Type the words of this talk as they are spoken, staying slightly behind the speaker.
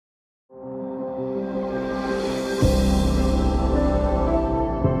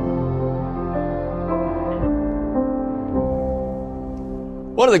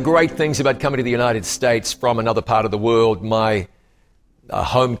One of the great things about coming to the United States from another part of the world, my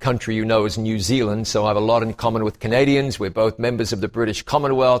home country, you know, is New Zealand, so I have a lot in common with Canadians. We're both members of the British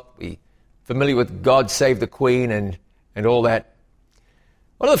Commonwealth. We're familiar with God Save the Queen and all that.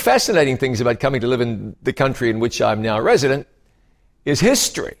 One of the fascinating things about coming to live in the country in which I'm now resident is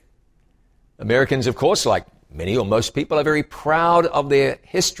history. Americans, of course, like many or most people, are very proud of their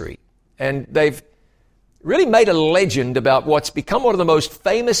history, and they've really made a legend about what's become one of the most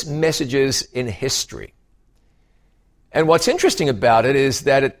famous messages in history. And what's interesting about it is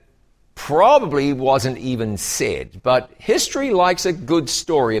that it probably wasn't even said, but history likes a good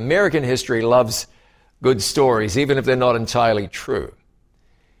story. American history loves good stories, even if they're not entirely true.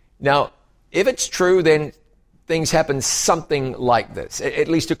 Now, if it's true, then things happen something like this, at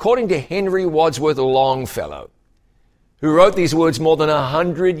least according to Henry Wadsworth Longfellow, who wrote these words more than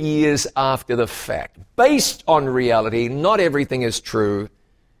 100 years after the fact. Based on reality, not everything is true,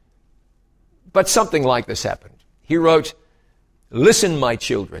 but something like this happened. He wrote, "Listen, my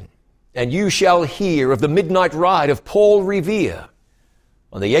children, and you shall hear of the midnight ride of Paul Revere.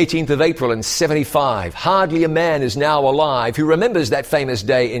 On the 18th of April in 75, hardly a man is now alive who remembers that famous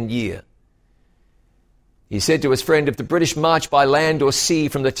day and year. He said to his friend, if the British march by land or sea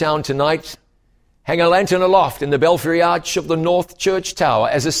from the town tonight, hang a lantern aloft in the belfry arch of the North Church Tower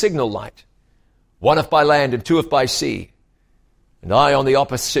as a signal light, one if by land and two if by sea, and I on the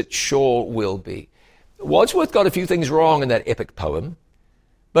opposite shore will be." Wadsworth got a few things wrong in that epic poem,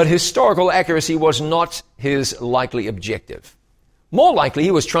 but historical accuracy was not his likely objective. More likely,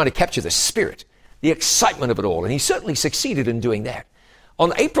 he was trying to capture the spirit, the excitement of it all, and he certainly succeeded in doing that.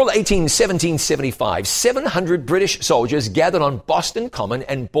 On April 18, 1775, 700 British soldiers gathered on Boston Common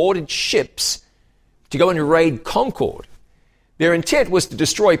and boarded ships to go and raid Concord. Their intent was to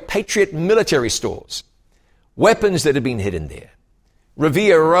destroy Patriot military stores, weapons that had been hidden there.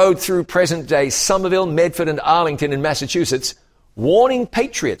 Revere rode through present-day Somerville, Medford, and Arlington in Massachusetts, warning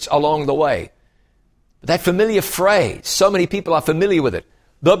patriots along the way. But that familiar phrase, so many people are familiar with it,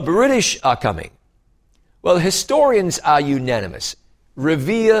 the British are coming. Well, historians are unanimous.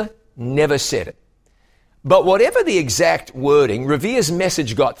 Revere never said it. But whatever the exact wording, Revere's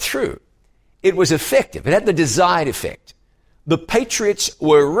message got through. It was effective. It had the desired effect. The patriots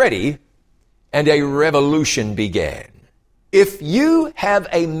were ready, and a revolution began. If you have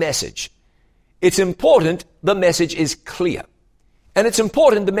a message, it's important the message is clear. And it's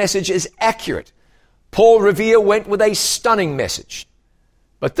important the message is accurate. Paul Revere went with a stunning message.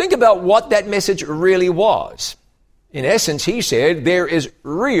 But think about what that message really was. In essence, he said, there is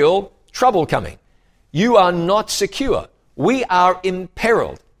real trouble coming. You are not secure. We are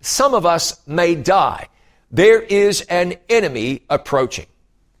imperiled. Some of us may die. There is an enemy approaching.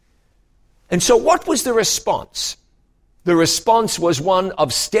 And so what was the response? The response was one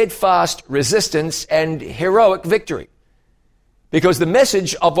of steadfast resistance and heroic victory. Because the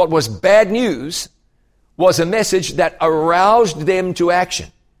message of what was bad news was a message that aroused them to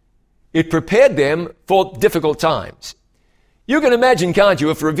action. It prepared them for difficult times. You can imagine, can't you,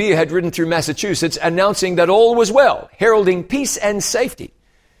 if Revere had ridden through Massachusetts announcing that all was well, heralding peace and safety.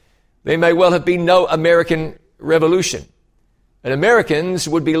 There may well have been no American Revolution. And Americans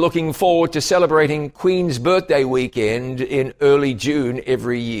would be looking forward to celebrating Queen's birthday weekend in early June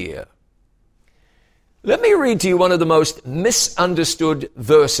every year. Let me read to you one of the most misunderstood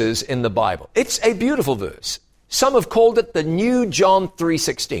verses in the Bible. It's a beautiful verse. Some have called it the new John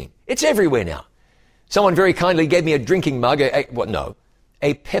 3:16. It's everywhere now. Someone very kindly gave me a drinking mug,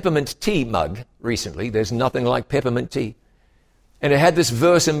 a peppermint tea mug recently. There's nothing like peppermint tea. And it had this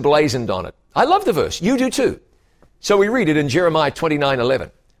verse emblazoned on it. I love the verse. You do too. So we read it in Jeremiah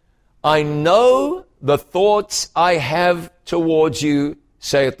 29:11. I know the thoughts I have towards you,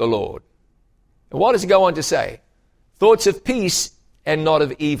 saith the Lord. And what does it go on to say? Thoughts of peace and not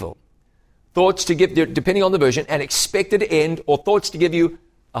of evil. Thoughts to give, depending on the version, an expected end, or thoughts to give you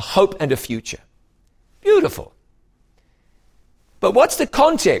a hope and a future. Beautiful. But what's the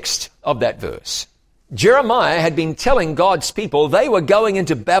context of that verse? Jeremiah had been telling God's people they were going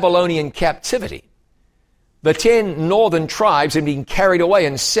into Babylonian captivity. The 10 northern tribes had been carried away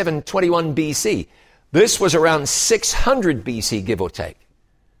in 721 BC. This was around 600 BC, give or take.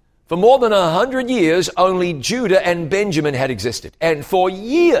 For more than 100 years, only Judah and Benjamin had existed. And for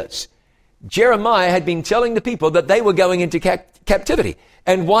years, Jeremiah had been telling the people that they were going into captivity.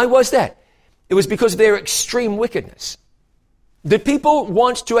 And why was that? It was because of their extreme wickedness. Did people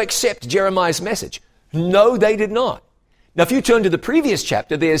want to accept Jeremiah's message? No, they did not. Now, if you turn to the previous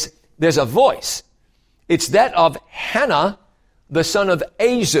chapter, there's a voice. It's that of Hannah, the son of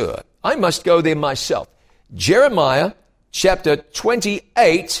Azur. I must go there myself. Jeremiah chapter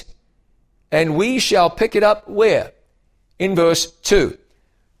 28, and we shall pick it up where? In verse 2.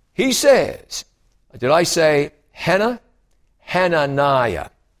 He says, did I say Hannah? Hananiah.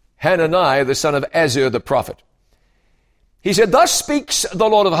 Hananiah, the son of Azur, the prophet. He said, thus speaks the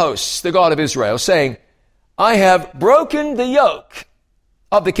Lord of hosts, the God of Israel, saying, I have broken the yoke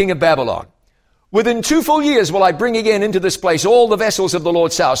of the king of Babylon. Within 2 full years will I bring again into this place all the vessels of the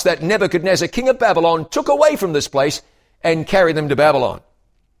Lord's house that Nebuchadnezzar, king of Babylon, took away from this place and carry them to Babylon.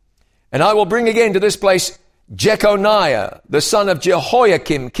 And I will bring again to this place Jeconiah, the son of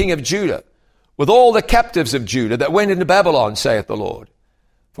Jehoiakim, king of Judah, with all the captives of Judah that went into Babylon, saith the Lord.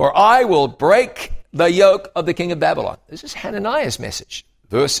 For I will break the yoke of the king of Babylon. This is Hananiah's message.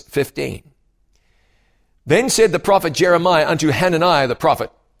 Verse 15. Then said the prophet Jeremiah unto Hananiah the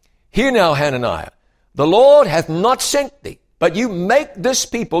prophet, Hear now, Hananiah, the Lord hath not sent thee, but you make this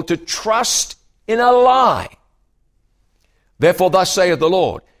people to trust in a lie. Therefore thus saith the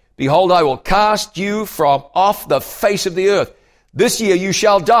Lord, Behold, I will cast you from off the face of the earth. This year you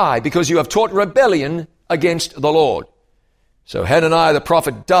shall die, because you have taught rebellion against the Lord. So Hananiah the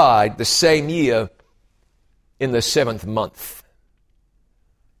prophet died the same year in the 7th month.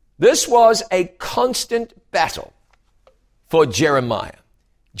 This was a constant battle for Jeremiah.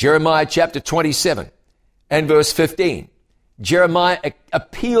 Jeremiah chapter 27 and verse 15. Jeremiah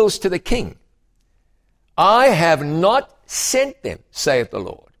appeals to the king. I have not sent them, saith the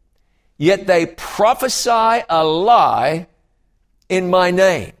Lord. Yet they prophesy a lie in my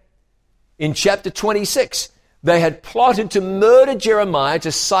name. In chapter 26, they had plotted to murder Jeremiah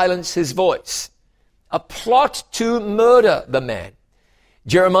to silence his voice. A plot to murder the man.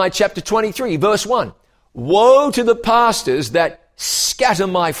 Jeremiah chapter 23, verse 1. Woe to the pastors that scatter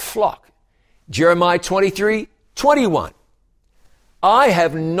my flock. Jeremiah 23, 21. I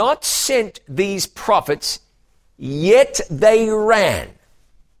have not sent these prophets, yet they ran.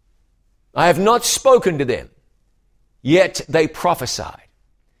 I have not spoken to them, yet they prophesied.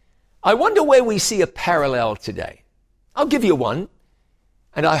 I wonder where we see a parallel today. I'll give you one,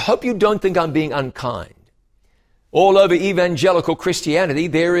 and I hope you don't think I'm being unkind. All over evangelical Christianity,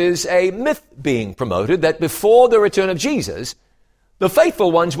 there is a myth being promoted that before the return of Jesus, the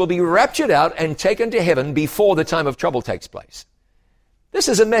faithful ones will be raptured out and taken to heaven before the time of trouble takes place. This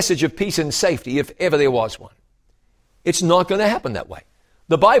is a message of peace and safety if ever there was one. It's not going to happen that way.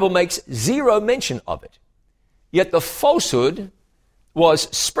 The Bible makes zero mention of it. Yet the falsehood was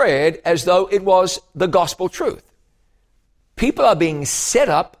spread as though it was the gospel truth. People are being set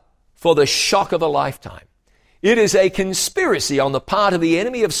up for the shock of a lifetime. It is a conspiracy on the part of the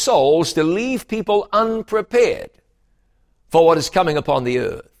enemy of souls to leave people unprepared for what is coming upon the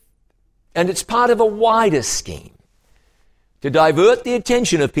earth. And it's part of a wider scheme to divert the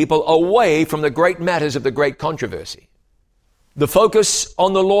attention of people away from the great matters of the great controversy. The focus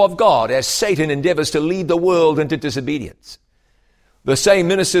on the law of God as Satan endeavors to lead the world into disobedience. The same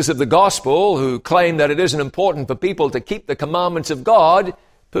ministers of the gospel who claim that it isn't important for people to keep the commandments of God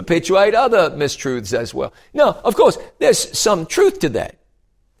perpetuate other mistruths as well. Now, of course, there's some truth to that.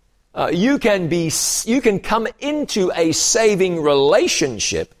 You can come into a saving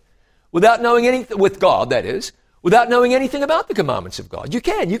relationship without knowing anything, with God, that is, without knowing anything about the commandments of God. You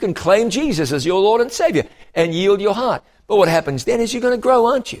can claim Jesus as your Lord and Savior and yield your heart. But what happens then is you're going to grow,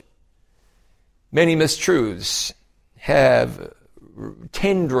 aren't you? Many mistruths have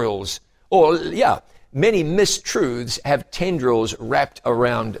tendrils, many mistruths have tendrils wrapped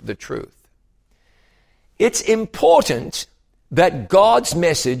around the truth. It's important that God's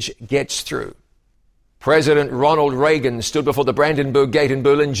message gets through. President Ronald Reagan stood before the Brandenburg Gate in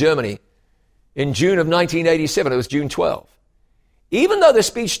Berlin, Germany, in June of 1987. It was June 12. Even though the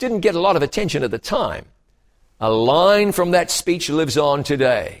speech didn't get a lot of attention at the time, a line from that speech lives on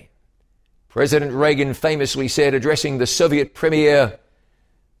today. President Reagan famously said, addressing the Soviet premier,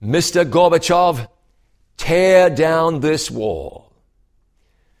 Mr. Gorbachev, tear down this wall.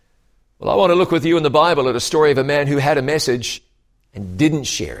 Well, I want to look with you in the Bible at a story of a man who had a message and didn't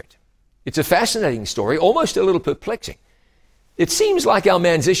share it. It's a fascinating story, almost a little perplexing. It seems like our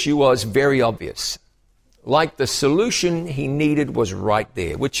man's issue was very obvious, like the solution he needed was right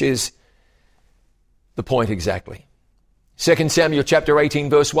there, which is the point exactly. 2 Samuel chapter 18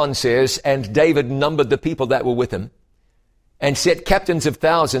 verse 1 says, And David numbered the people that were with him, and set captains of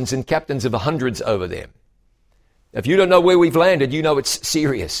thousands and captains of hundreds over them. If you don't know where we've landed, you know it's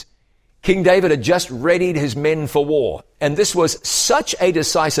serious. King David had just readied his men for war, and this was such a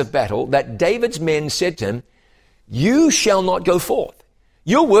decisive battle that David's men said to him, You shall not go forth.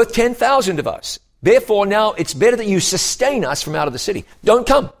 You're worth 10,000 of us. Therefore, now it's better that you sustain us from out of the city. Don't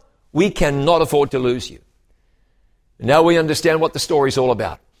come. We cannot afford to lose you. Now we understand what the story's all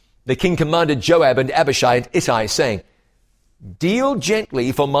about. The king commanded Joab and Abishai and Ittai, saying, deal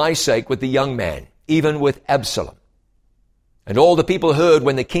gently for my sake with the young man, even with Absalom. And all the people heard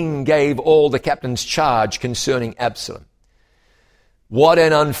when the king gave all the captains charge concerning Absalom. What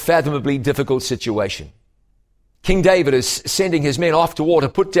an unfathomably difficult situation. King David is sending his men off to war to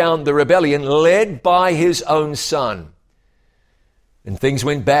put down the rebellion led by his own son. And things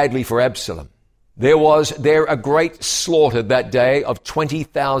went badly for Absalom. There was a great slaughter that day of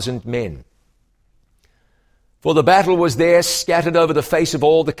 20,000 men. For the battle was there scattered over the face of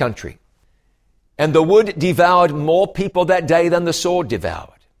all the country. And the wood devoured more people that day than the sword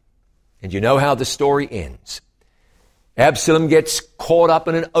devoured. And you know how the story ends. Absalom gets caught up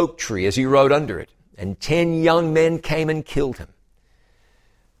in an oak tree as he rode under it, and 10 young men came and killed him.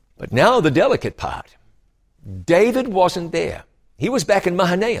 But now the delicate part. David wasn't there. He was back in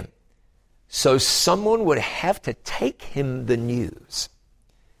Mahanaim. So someone would have to take him the news.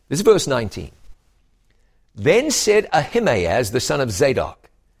 This is verse 19. Then said Ahimaaz, the son of Zadok,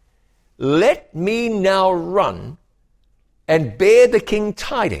 let me now run and bear the king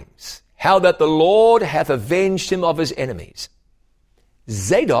tidings, how that the Lord hath avenged him of his enemies.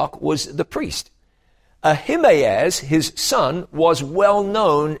 Zadok was the priest. Ahimaaz, his son, was well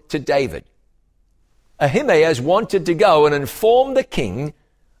known to David. Ahimaaz wanted to go and inform the king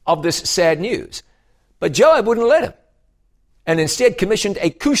of this sad news, but Joab wouldn't let him, and instead commissioned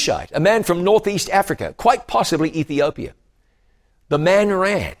a Cushite, a man from northeast Africa, quite possibly Ethiopia. The man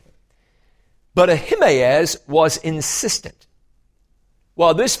ran, but Ahimaaz was insistent.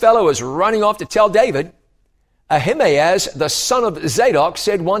 While this fellow was running off to tell David, Ahimaaz, the son of Zadok,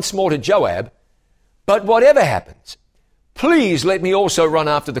 said once more to Joab, but whatever happens, please let me also run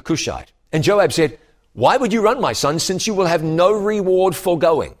after the Cushite. And Joab said, why would you run, my son, since you will have no reward for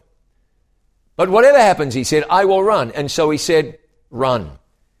going? But whatever happens, he said, I will run. And so he said, run.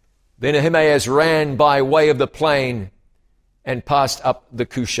 Then Ahimaaz ran by way of the plain and passed up the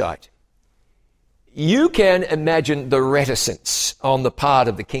Cushite. You can imagine the reticence on the part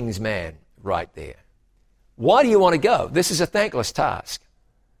of the king's man right there. Why do you want to go? This is a thankless task.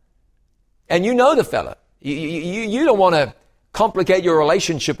 And you know the fella. You don't want to complicate your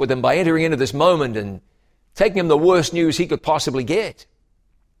relationship with him by entering into this moment and taking him the worst news he could possibly get.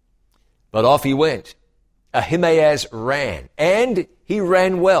 But off he went. Ahimaaz ran, and he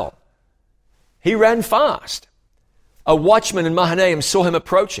ran well. He ran fast. A watchman in Mahanaim saw him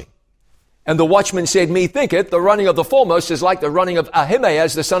approaching. And the watchman said, me thinketh, the running of the foremost is like the running of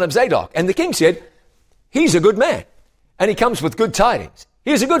Ahimaaz, the son of Zadok. And the king said, he's a good man, and he comes with good tidings.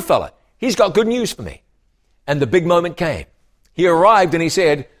 He's a good fellow. He's got good news for me. And the big moment came. He arrived and he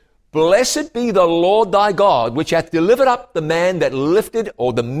said, blessed be the Lord thy God, which hath delivered up the man that lifted,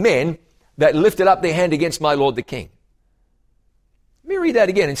 or the men that lifted up their hand against my lord the king. Let me read that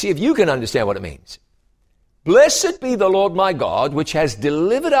again and see if you can understand what it means. Blessed be the Lord my God, which has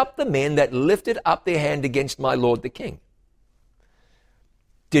delivered up the men that lifted up their hand against my lord the king.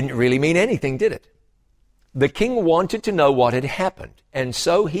 Didn't really mean anything, did it? The king wanted to know what had happened, and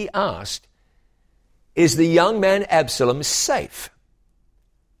so he asked, is the young man Absalom safe?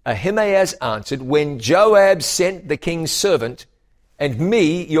 Ahimaaz answered, when Joab sent the king's servant, and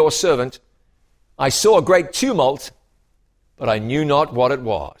me, your servant, I saw a great tumult, but I knew not what it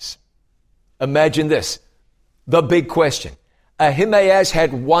was. Imagine this, the big question. Ahimaaz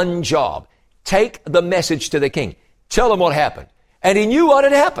had one job. Take the message to the king. Tell him what happened. And he knew what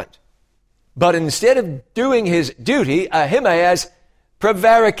had happened. But instead of doing his duty, Ahimaaz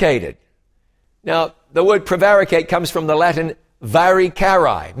prevaricated. Now, the word prevaricate comes from the Latin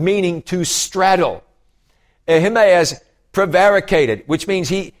varicarai, meaning to straddle. Ahimaaz prevaricated, which means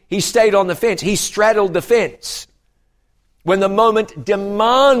he stayed on the fence. He straddled the fence when the moment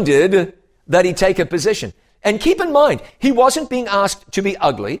demanded that he take a position. And keep in mind, he wasn't being asked to be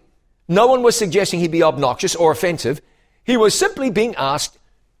ugly. No one was suggesting he be obnoxious or offensive. He was simply being asked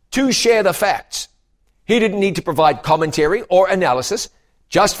to share the facts. He didn't need to provide commentary or analysis,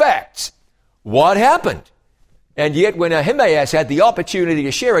 just facts. What happened? And yet when Ahimaaz had the opportunity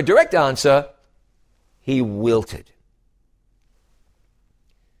to share a direct answer, he wilted.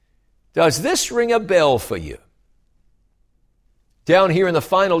 Does this ring a bell for you? Down here in the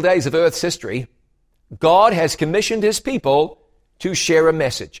final days of Earth's history, God has commissioned his people to share a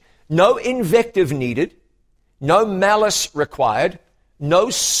message. No invective needed, no malice required, no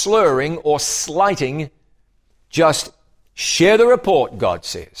slurring or slighting, just share the report, God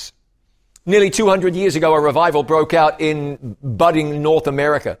says. Nearly 200 years ago, a revival broke out in budding North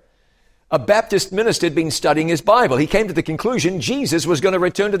America. A Baptist minister had been studying his Bible. He came to the conclusion Jesus was going to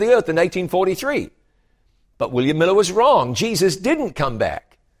return to the earth in 1843. But William Miller was wrong. Jesus didn't come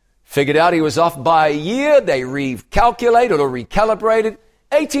back. Figured out he was off by a year. They recalculated or recalibrated.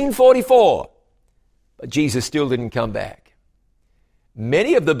 1844. But Jesus still didn't come back.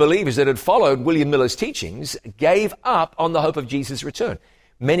 Many of the believers that had followed William Miller's teachings gave up on the hope of Jesus' return.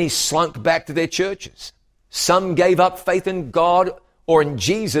 Many slunk back to their churches. Some gave up faith in God or in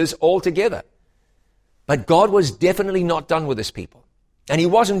Jesus altogether. But God was definitely not done with his people. And he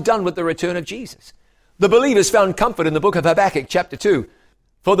wasn't done with the return of Jesus. The believers found comfort in the book of Habakkuk chapter 2.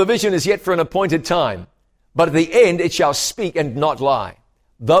 For the vision is yet for an appointed time, but at the end it shall speak and not lie.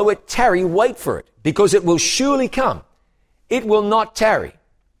 Though it tarry, wait for it, because it will surely come. It will not tarry.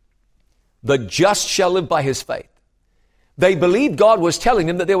 The just shall live by his faith. They believed God was telling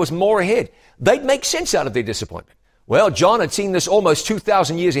them that there was more ahead. They'd make sense out of their disappointment. Well, John had seen this almost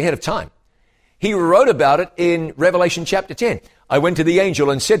 2,000 years ahead of time. He wrote about it in Revelation chapter 10. I went to the angel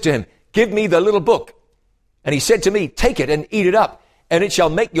and said to him, give me the little book. And he said to me, take it and eat it up, and it shall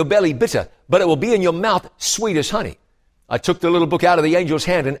make your belly bitter, but it will be in your mouth sweet as honey. I took the little book out of the angel's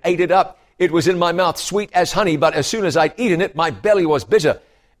hand and ate it up. It was in my mouth sweet as honey, but as soon as I'd eaten it, my belly was bitter.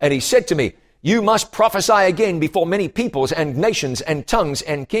 And he said to me, you must prophesy again before many peoples and nations and tongues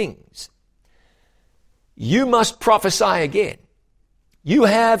and kings. You must prophesy again. You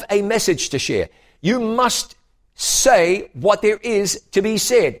have a message to share. You must say what there is to be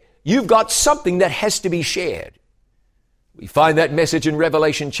said. You've got something that has to be shared. We find that message in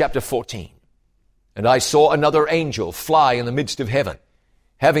Revelation chapter 14. And I saw another angel fly in the midst of heaven,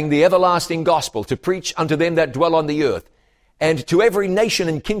 having the everlasting gospel to preach unto them that dwell on the earth, and to every nation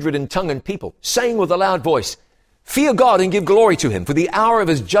and kindred and tongue and people, saying with a loud voice, fear God and give glory to him, for the hour of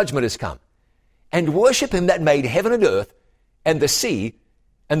his judgment is come. And worship him that made heaven and earth, and the sea,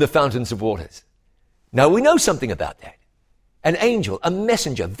 and the fountains of waters. Now we know something about that. An angel, a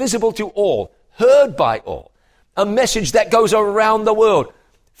messenger, visible to all, heard by all. A message that goes around the world.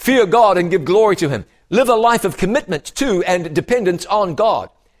 Fear God and give glory to him. Live a life of commitment to and dependence on God.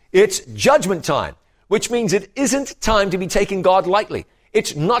 It's judgment time, which means it isn't time to be taking God lightly.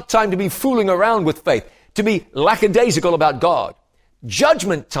 It's not time to be fooling around with faith, to be lackadaisical about God.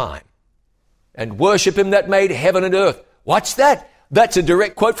 Judgment time. And worship him that made heaven and earth. What's that? That's a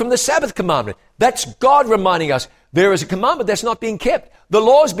direct quote from the Sabbath commandment. That's God reminding us there is a commandment that's not being kept. The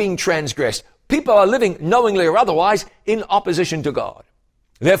law's being transgressed. People are living, knowingly or otherwise, in opposition to God.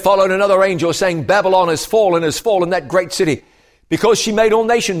 There followed another angel saying, Babylon has fallen, that great city, because she made all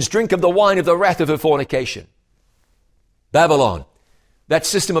nations drink of the wine of the wrath of her fornication. Babylon, that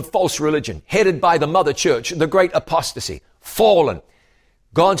system of false religion, headed by the mother church, the great apostasy, fallen.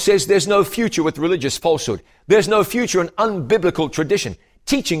 God says there's no future with religious falsehood. There's no future in unbiblical tradition,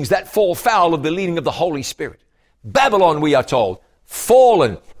 teachings that fall foul of the leading of the Holy Spirit. Babylon, we are told,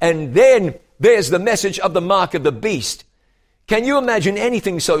 fallen. And then there's the message of the mark of the beast. Can you imagine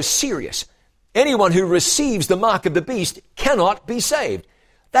anything so serious? Anyone who receives the mark of the beast cannot be saved.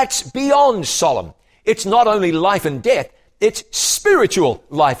 That's beyond solemn. It's not only life and death, it's spiritual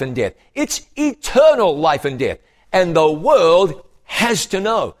life and death. It's eternal life and death. And the world has to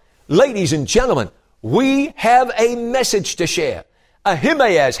know. Ladies and gentlemen, we have a message to share.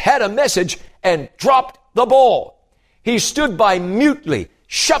 Ahimaaz had a message and dropped the ball. He stood by mutely,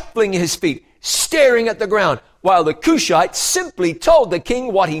 shuffling his feet, staring at the ground, while the Cushite simply told the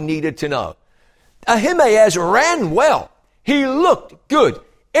king what he needed to know. Ahimaaz ran well. He looked good.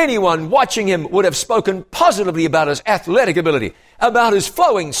 Anyone watching him would have spoken positively about his athletic ability, about his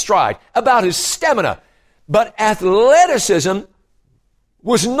flowing stride, about his stamina. But athleticism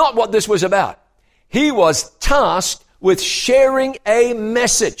was not what this was about. He was tasked with sharing a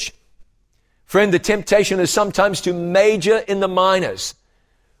message. Friend, the temptation is sometimes to major in the minors.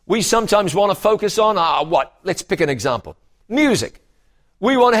 We sometimes want to focus on, let's pick an example. Music.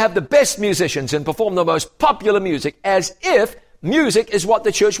 We want to have the best musicians and perform the most popular music as if music is what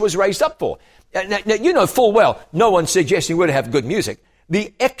the church was raised up for. Now, you know full well, no one's suggesting we're to have good music.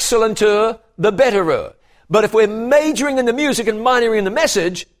 The excellenter, the betterer. But if we're majoring in the music and minoring in the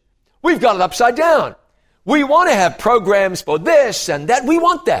message, we've got it upside down. We want to have programs for this and that. We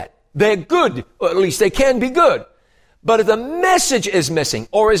want that. They're good, or at least they can be good. But if the message is missing,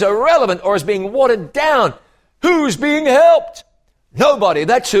 or is irrelevant, or is being watered down, who's being helped? Nobody.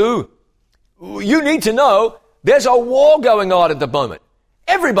 That's who. You need to know there's a war going on at the moment.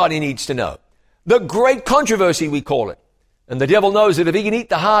 Everybody needs to know. The great controversy, we call it. And the devil knows that if he can eat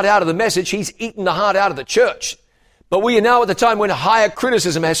the heart out of the message, he's eaten the heart out of the church. But we are now at the time when higher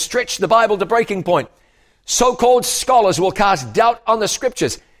criticism has stretched the Bible to breaking point. So-called scholars will cast doubt on the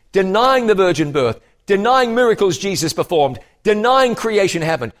scriptures, denying the virgin birth, denying miracles Jesus performed, denying creation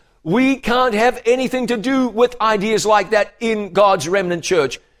happened. We can't have anything to do with ideas like that in God's remnant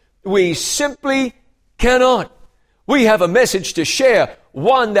church. We simply cannot. We have a message to share,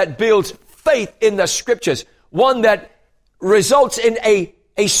 one that builds faith in the Scriptures, one that results in a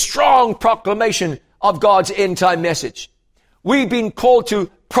strong proclamation of God's end-time message. We've been called to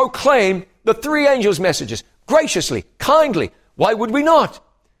proclaim the three angels' messages graciously, kindly. Why would we not?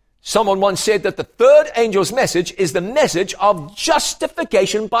 Someone once said that the third angel's message is the message of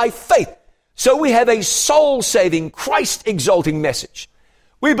justification by faith. So we have a soul-saving, Christ-exalting message.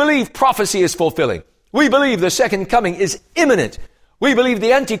 We believe prophecy is fulfilling. We believe the second coming is imminent. We believe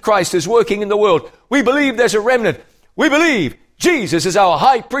the Antichrist is working in the world. We believe there's a remnant. We believe Jesus is our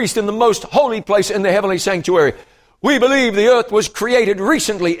high priest in the most holy place in the heavenly sanctuary. We believe the earth was created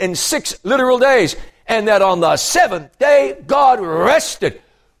recently in 6 literal days, and that on the 7th day God rested.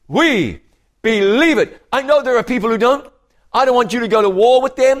 We believe it. I know there are people who don't. I don't want you to go to war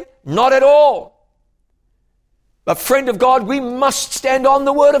with them. Not at all. But friend of God, we must stand on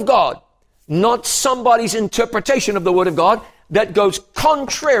the Word of God, not somebody's interpretation of the Word of God that goes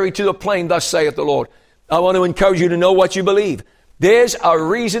contrary to the plain, thus saith the Lord. I want to encourage you to know what you believe. There's a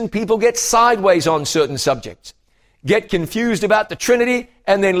reason people get sideways on certain subjects. Get confused about the Trinity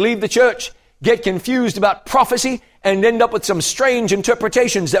and then leave the church. Get confused about prophecy and end up with some strange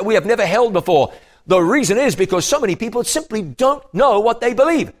interpretations that we have never held before. The reason is because so many people simply don't know what they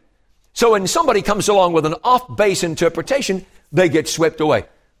believe. So when somebody comes along with an off-base interpretation, they get swept away.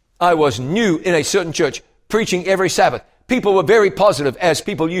 I was new in a certain church, preaching every Sabbath. People were very positive, as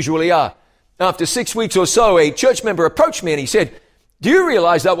people usually are. After 6 weeks or so, a church member approached me and he said, "Do you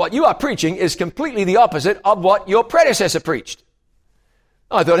realize that what you are preaching is completely the opposite of what your predecessor preached?"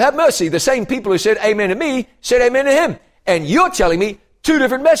 I thought, have mercy. The same people who said amen to me said amen to him. And you're telling me 2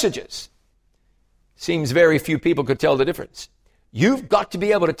 different messages. Seems very few people could tell the difference. You've got to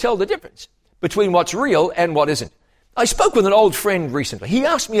be able to tell the difference between what's real and what isn't. I spoke with an old friend recently. He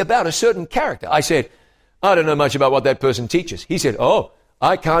asked me about a certain character. I said, I don't know much about what that person teaches. He said, oh,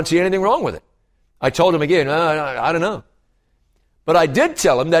 I can't see anything wrong with it. I told him again, I don't know. But I did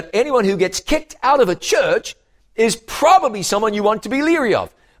tell him that anyone who gets kicked out of a church is probably someone you want to be leery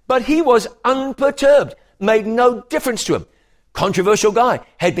of. But he was unperturbed, made no difference to him. Controversial guy,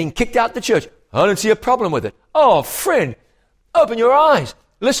 had been kicked out the church. I don't see a problem with it. Oh, friend, open your eyes.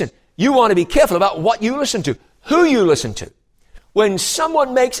 Listen, you want to be careful about what you listen to, who you listen to. When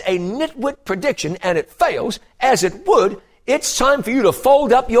someone makes a nitwit prediction and it fails, as it would, it's time for you to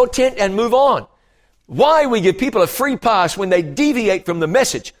fold up your tent and move on. Why we give people a free pass when they deviate from the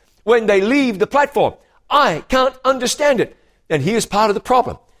message, when they leave the platform? I can't understand it. And here's part of the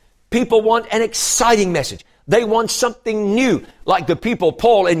problem. People want an exciting message. They want something new, like the people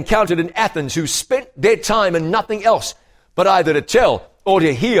Paul encountered in Athens who spent their time in nothing else but either to tell or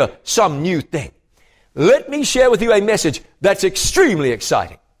to hear some new thing. Let me share with you a message that's extremely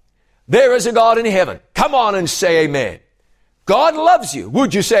exciting. There is a God in heaven. Come on and say amen. God loves you.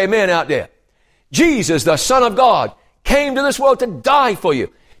 Would you say amen out there? Jesus, the Son of God, came to this world to die for you.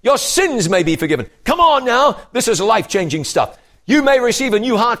 Your sins may be forgiven. Come on now. This is life-changing stuff. You may receive a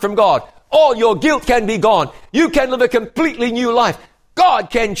new heart from God. All your guilt can be gone. You can live a completely new life. God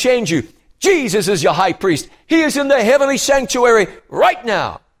can change you. Jesus is your high priest. He is in the heavenly sanctuary right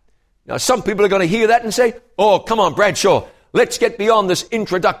now. Now, some people are going to hear that and say, oh, come on, Bradshaw, let's get beyond this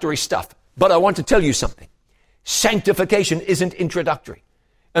introductory stuff. But I want to tell you something. Sanctification isn't introductory.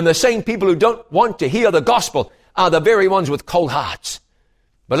 And the same people who don't want to hear the gospel are the very ones with cold hearts.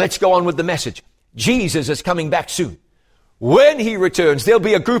 But let's go on with the message. Jesus is coming back soon. When he returns, there'll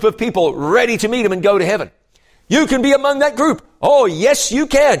be a group of people ready to meet him and go to heaven. You can be among that group. Oh, yes, you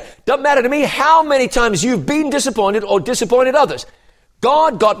can. Doesn't matter to me how many times you've been disappointed or disappointed others.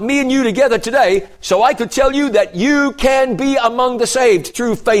 God got me and you together today so I could tell you that you can be among the saved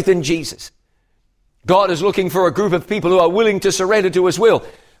through faith in Jesus. God is looking for a group of people who are willing to surrender to his will.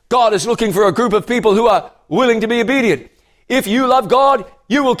 God is looking for a group of people who are willing to be obedient. If you love God,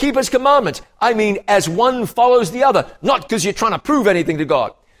 you will keep his commandments. I mean, as one follows the other, not because you're trying to prove anything to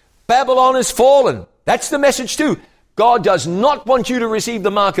God. Babylon is fallen. That's the message too. God does not want you to receive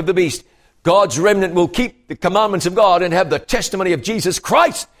the mark of the beast. God's remnant will keep the commandments of God and have the testimony of Jesus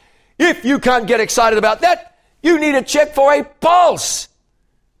Christ. If you can't get excited about that, you need to check for a pulse.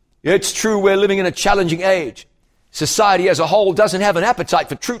 It's true we're living in a challenging age. Society as a whole doesn't have an appetite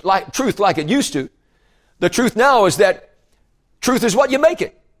for truth like it used to. The truth now is that truth is what you make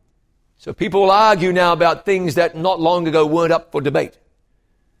it. So people will argue now about things that not long ago weren't up for debate.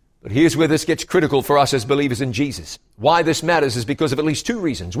 But here's where this gets critical for us as believers in Jesus. Why this matters is because of at least two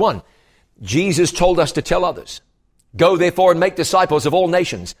reasons. One, Jesus told us to tell others, "Go therefore and make disciples of all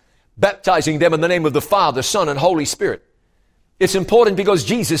nations, baptizing them in the name of the Father, Son, and Holy Spirit." It's important because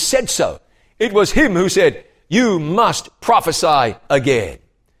Jesus said so. It was him who said, "You must prophesy again."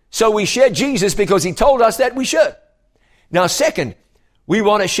 So we share Jesus because he told us that we should. Now, second, we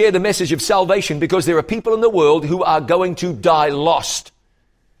want to share the message of salvation because there are people in the world who are going to die lost.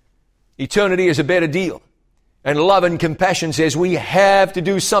 Eternity is a better deal. And love and compassion says we have to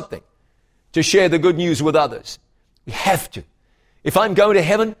do something to share the good news with others. We have to. If I'm going to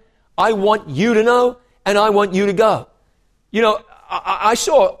heaven, I want you to know and I want you to go. You know, I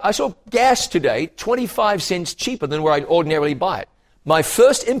saw gas today 25 cents cheaper than where I'd ordinarily buy it. My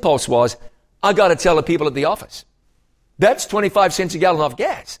first impulse was, I got to tell the people at the office. That's 25 cents a gallon of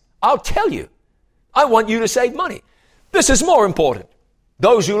gas. I'll tell you. I want you to save money. This is more important.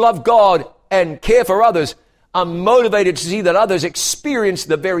 Those who love God and care for others are motivated to see that others experience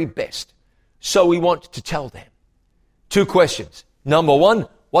the very best. So we want to tell them. Two questions. Number one,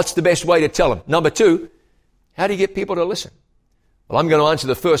 what's the best way to tell them? Number two, how do you get people to listen? Well, I'm going to answer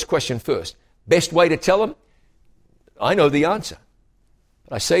the first question first. Best way to tell them? I know the answer.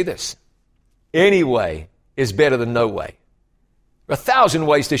 But I say this. Any way is better than no way. There are 1,000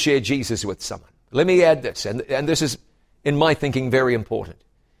 ways to share Jesus with someone. Let me add this, and this is, in my thinking, very important.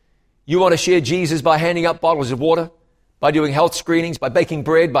 You want to share Jesus by handing out bottles of water, by doing health screenings, by baking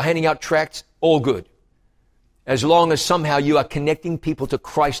bread, by handing out tracts, all good. As long as somehow you are connecting people to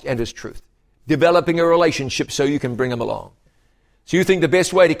Christ and His truth, developing a relationship so you can bring them along. So you think the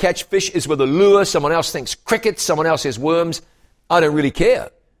best way to catch fish is with a lure, someone else thinks crickets, someone else has worms. I don't really care.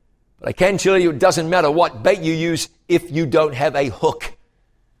 But I can tell you it doesn't matter what bait you use if you don't have a hook.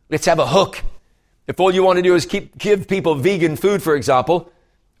 Let's have a hook. If all you want to do is give people vegan food, for example,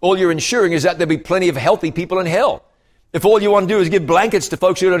 all you're ensuring is that there'll be plenty of healthy people in hell. If all you want to do is give blankets to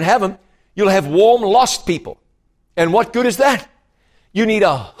folks who don't have them, you'll have warm, lost people. And what good is that? You need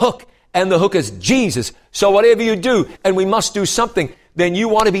a hook, and the hook is Jesus. So whatever you do, and we must do something, then you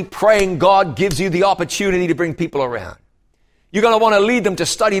want to be praying God gives you the opportunity to bring people around. You're going to want to lead them to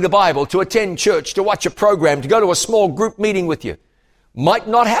study the Bible, to attend church, to watch a program, to go to a small group meeting with you. Might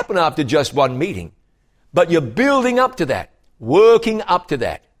not happen after just one meeting, but you're building up to that, working up to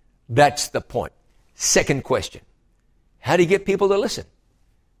that. That's the point. Second question. How do you get people to listen?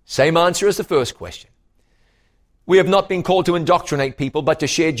 Same answer as the first question. We have not been called to indoctrinate people, but to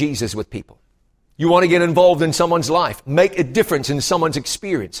share Jesus with people. You want to get involved in someone's life, make a difference in someone's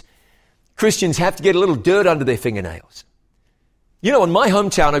experience. Christians have to get a little dirt under their fingernails. You know, in my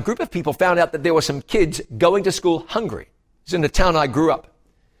hometown, a group of people found out that there were some kids going to school hungry. It's in the town I grew up.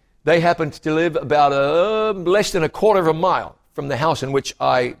 They happened to live about less than a quarter of a mile from the house in which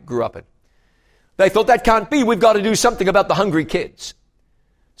I grew up in. They thought that can't be. We've got to do something about the hungry kids.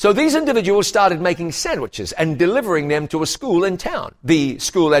 So these individuals started making sandwiches and delivering them to a school in town. The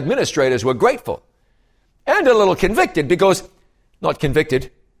school administrators were grateful and a little convicted because, not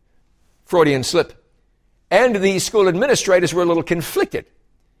convicted, Freudian slip. And the school administrators were a little conflicted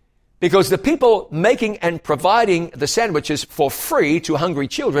because the people making and providing the sandwiches for free to hungry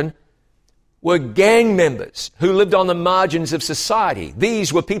children were gang members who lived on the margins of society.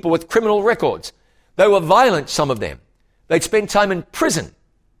 These were people with criminal records. They were violent, some of them. They'd spent time in prison,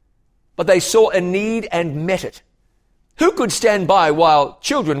 but they saw a need and met it. Who could stand by while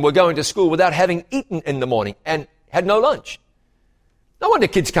children were going to school without having eaten in the morning and had no lunch? No wonder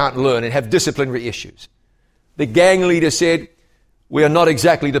kids can't learn and have disciplinary issues. The gang leader said, we are not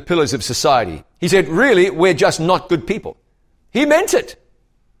exactly the pillars of society. He said, really, we're just not good people. He meant it.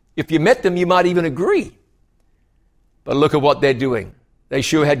 If you met them, you might even agree. But look at what they're doing. They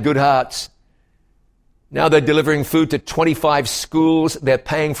sure had good hearts. Now they're delivering food to 25 schools. They're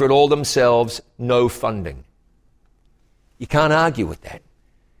paying for it all themselves. No funding. You can't argue with that.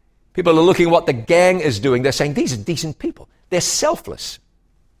 People are looking at what the gang is doing. They're saying, these are decent people. They're selfless.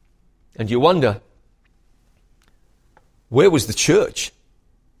 And you wonder, where was the church?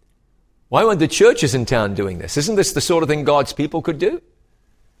 Why weren't the churches in town doing this? Isn't this the sort of thing God's people could do?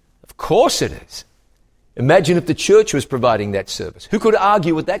 Of course it is. Imagine if the church was providing that service. Who could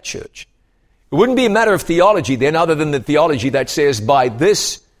argue with that church? It wouldn't be a matter of theology then, other than the theology that says, by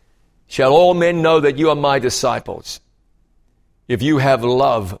this shall all men know that you are my disciples, if you have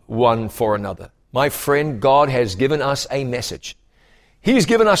love one for another. My friend, God has given us a message. He's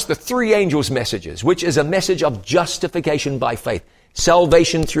given us the three angels' messages, which is a message of justification by faith,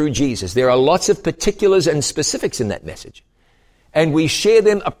 salvation through Jesus. There are lots of particulars and specifics in that message. And we share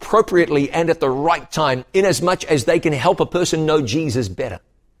them appropriately and at the right time, inasmuch as they can help a person know Jesus better.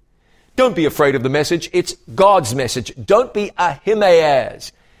 Don't be afraid of the message. It's God's message. Don't be a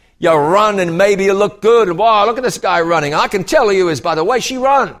Himaeus. You run and maybe you look good. And wow, look at this guy running. I can tell you is by the way she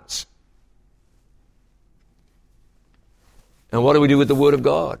runs. And what do we do with the Word of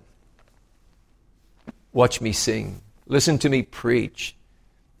God? Watch me sing. Listen to me preach.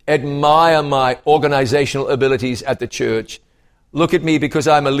 Admire my organizational abilities at the church. Look at me because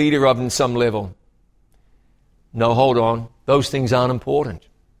I'm a leader of in some level. No, hold on. Those things aren't important.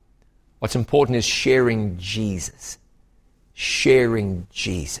 What's important is sharing Jesus. Sharing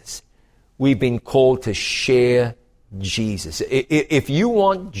Jesus. We've been called to share Jesus. If you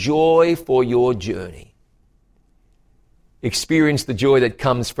want joy for your journey, experience the joy that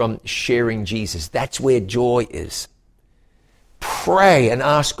comes from sharing Jesus. That's where joy is. Pray and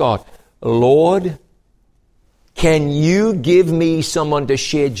ask God, Lord, can you give me someone to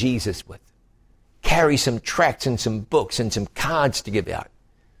share Jesus with? Carry some tracts and some books and some cards to give out.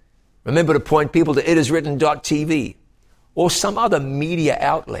 Remember to point people to itiswritten.tv or some other media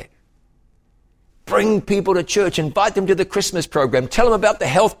outlet. Bring people to church. Invite them to the Christmas program. Tell them about the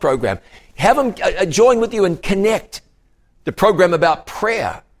health program. Have them join with you and connect. The program about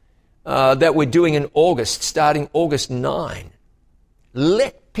prayer that we're doing in August, starting August 9.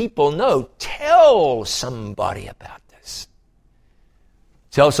 Let people know. Tell somebody about this.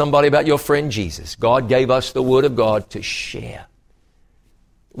 Tell somebody about your friend Jesus. God gave us the Word of God to share.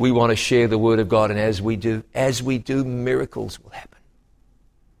 We want to share the Word of God, and as we do, miracles will happen.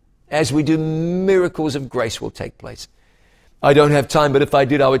 As we do, miracles of grace will take place. I don't have time, but if I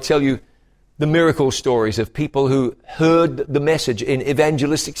did, I would tell you the miracle stories of people who heard the message in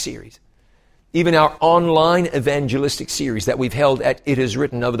evangelistic series. Even our online evangelistic series that we've held at It Is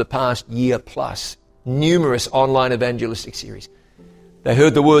Written over the past year plus. Numerous online evangelistic series. They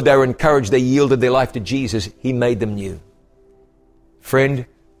heard the word, they were encouraged, they yielded their life to Jesus. He made them new. Friend,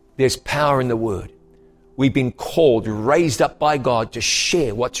 there's power in the word. We've been called, raised up by God to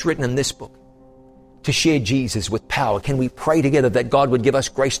share what's written in this book. To share Jesus with power. Can we pray together that God would give us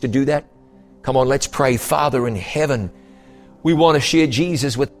grace to do that? Come on, let's pray. Father in heaven, we want to share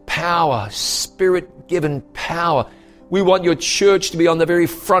Jesus with power, Spirit-given power. We want your church to be on the very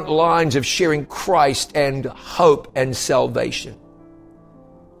front lines of sharing Christ and hope and salvation.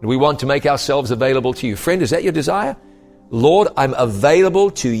 And we want to make ourselves available to you. Friend, is that your desire? Lord, I'm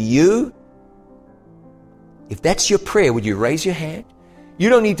available to you. If that's your prayer, would you raise your hand? You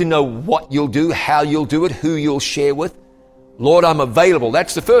don't need to know what you'll do, how you'll do it, who you'll share with. Lord, I'm available.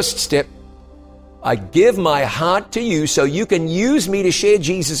 That's the first step. I give my heart to you so you can use me to share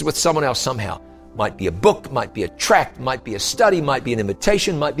Jesus with someone else somehow. Might be a book, might be a tract, might be a study, might be an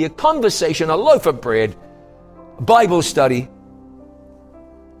invitation, might be a conversation, a loaf of bread, a Bible study.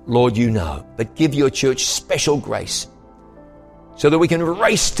 Lord, you know, but give your church special grace so that we can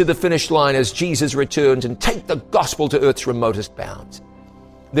race to the finish line as Jesus returns and take the gospel to earth's remotest bounds.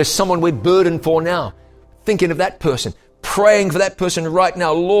 There's someone we're burdened for now, thinking of that person, praying for that person right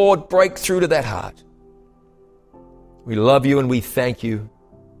now. Lord, break through to that heart. We love you and we thank you.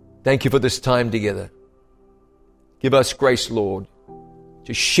 Thank you for this time together. Give us grace, Lord,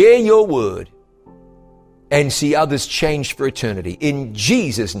 to share your word and see others changed for eternity. In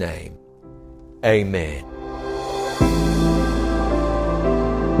Jesus' name, amen.